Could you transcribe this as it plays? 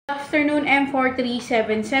afternoon,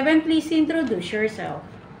 M4377. Please introduce yourself.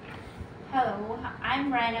 Hello, I'm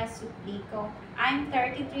Rana Suplico. I'm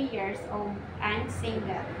 33 years old. I'm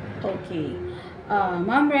single. Okay.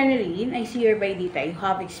 Ma'am Renaline, I see your biodata. You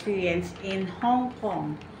have experience in Hong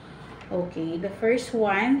Kong. Okay. The first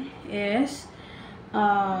one is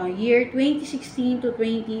year 2016 to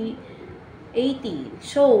 2018.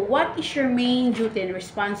 So, what is your main duty and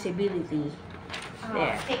responsibility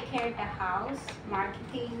there? Take care of the house,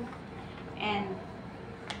 marketing, and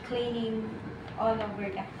cleaning all over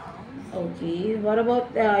the house. Okay. What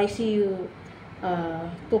about, I see you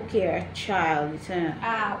took care of a child. It's a,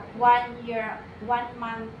 1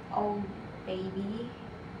 month old baby.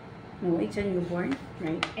 no, it's a newborn,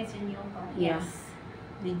 right? It's a newborn. Yeah. Yes.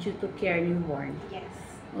 Did you took care of newborn? Yes.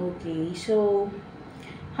 Okay. So,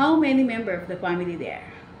 how many members of the family there?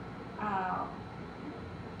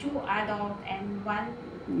 2 adult and 1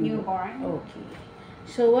 newborn. Okay.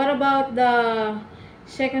 So, what about the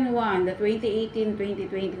second one, the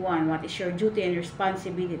 2018-2021? What is your duty and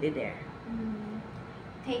responsibility there?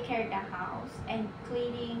 Take care of the house and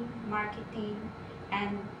cleaning, marketing,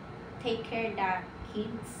 and take care of the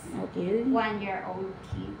kids. Okay. 1-year-old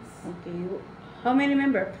kids. Okay. How many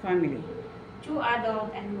members of the family? 2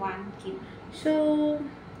 adult and 1 kid. So,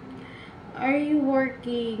 are you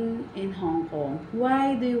working in Hong Kong?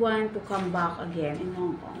 Why do you want to come back again in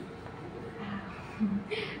Hong Kong?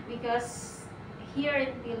 Because here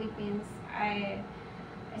in Philippines,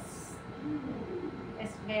 it's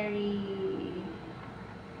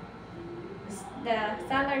the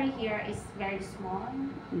salary here is very small.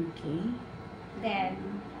 Okay. Then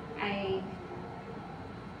I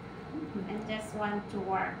just want to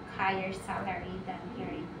work higher salary than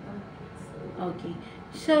here in Philippines. Okay.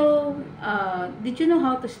 So, did you know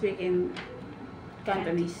how to speak in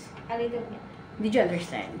Cantonese? A little bit. Did you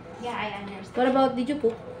understand? Yeah, I understand. What about, did you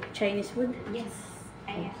cook Chinese food? Yes,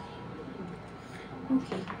 I am.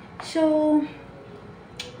 Okay. So,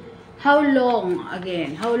 how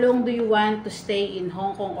long do you want to stay in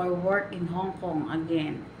Hong Kong or work in Hong Kong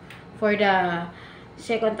again? For the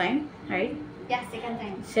second time, right? Yeah, second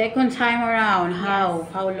time. Second time around, how?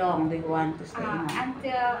 Yes. How long do you want to stay in Hong Kong?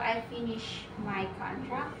 Until I finish my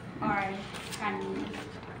contract or can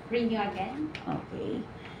renew again. Okay.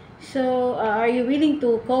 So, are you willing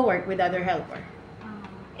to co-work with other helper?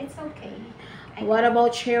 It's okay. What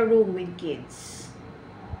about share room with kids?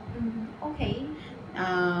 Okay.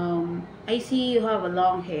 I see you have a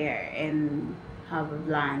long hair and have a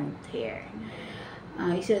blonde hair.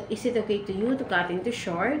 Is it okay to you to cut into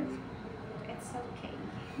short? It's okay.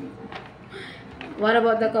 What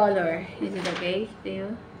about the color? Is it okay to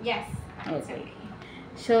you? Yes. It's Okay. okay.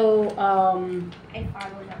 So, I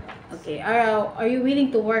follow the rules. okay. Are you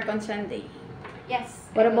willing to work on Sunday? Yes.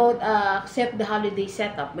 What I will. about accept the holiday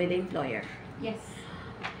setup by the employer? Yes.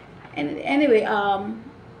 And anyway,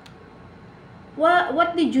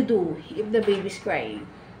 what did you do if the baby's crying?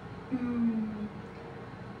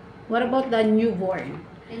 What about the newborn?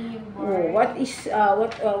 The newborn. Oh,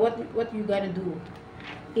 what you gonna do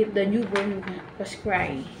if the newborn was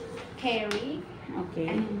crying? Carry. Okay.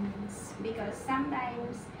 And because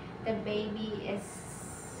sometimes the baby is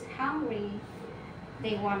hungry,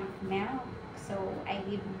 they want milk, so I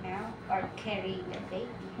give milk or carry the baby.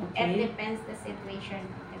 Okay. It depends the situation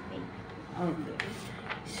of the baby. Okay.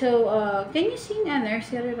 So, can you sing a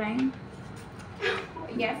nursery rhyme?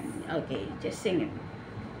 Yes, Okay, just sing it.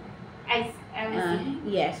 I will sing.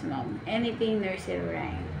 Yes, mom. Anything nursery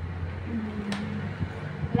rhyme.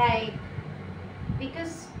 Like,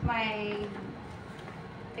 because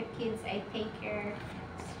the kids I take care,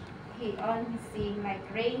 he only sing like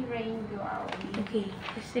rain, rain, go away. Okay,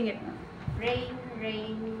 just sing it, mom. Rain,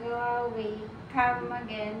 rain, go away. Come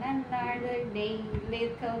again another day.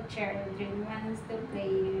 Little children wants to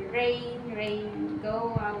play. Rain, rain,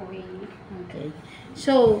 go away. Okay.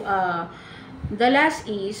 So, the last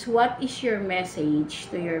is, what is your message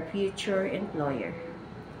to your future employer?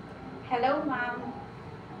 Hello, mom.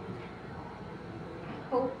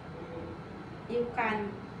 Hope you can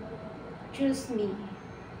choose me.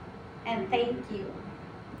 And thank you.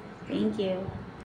 Thank you.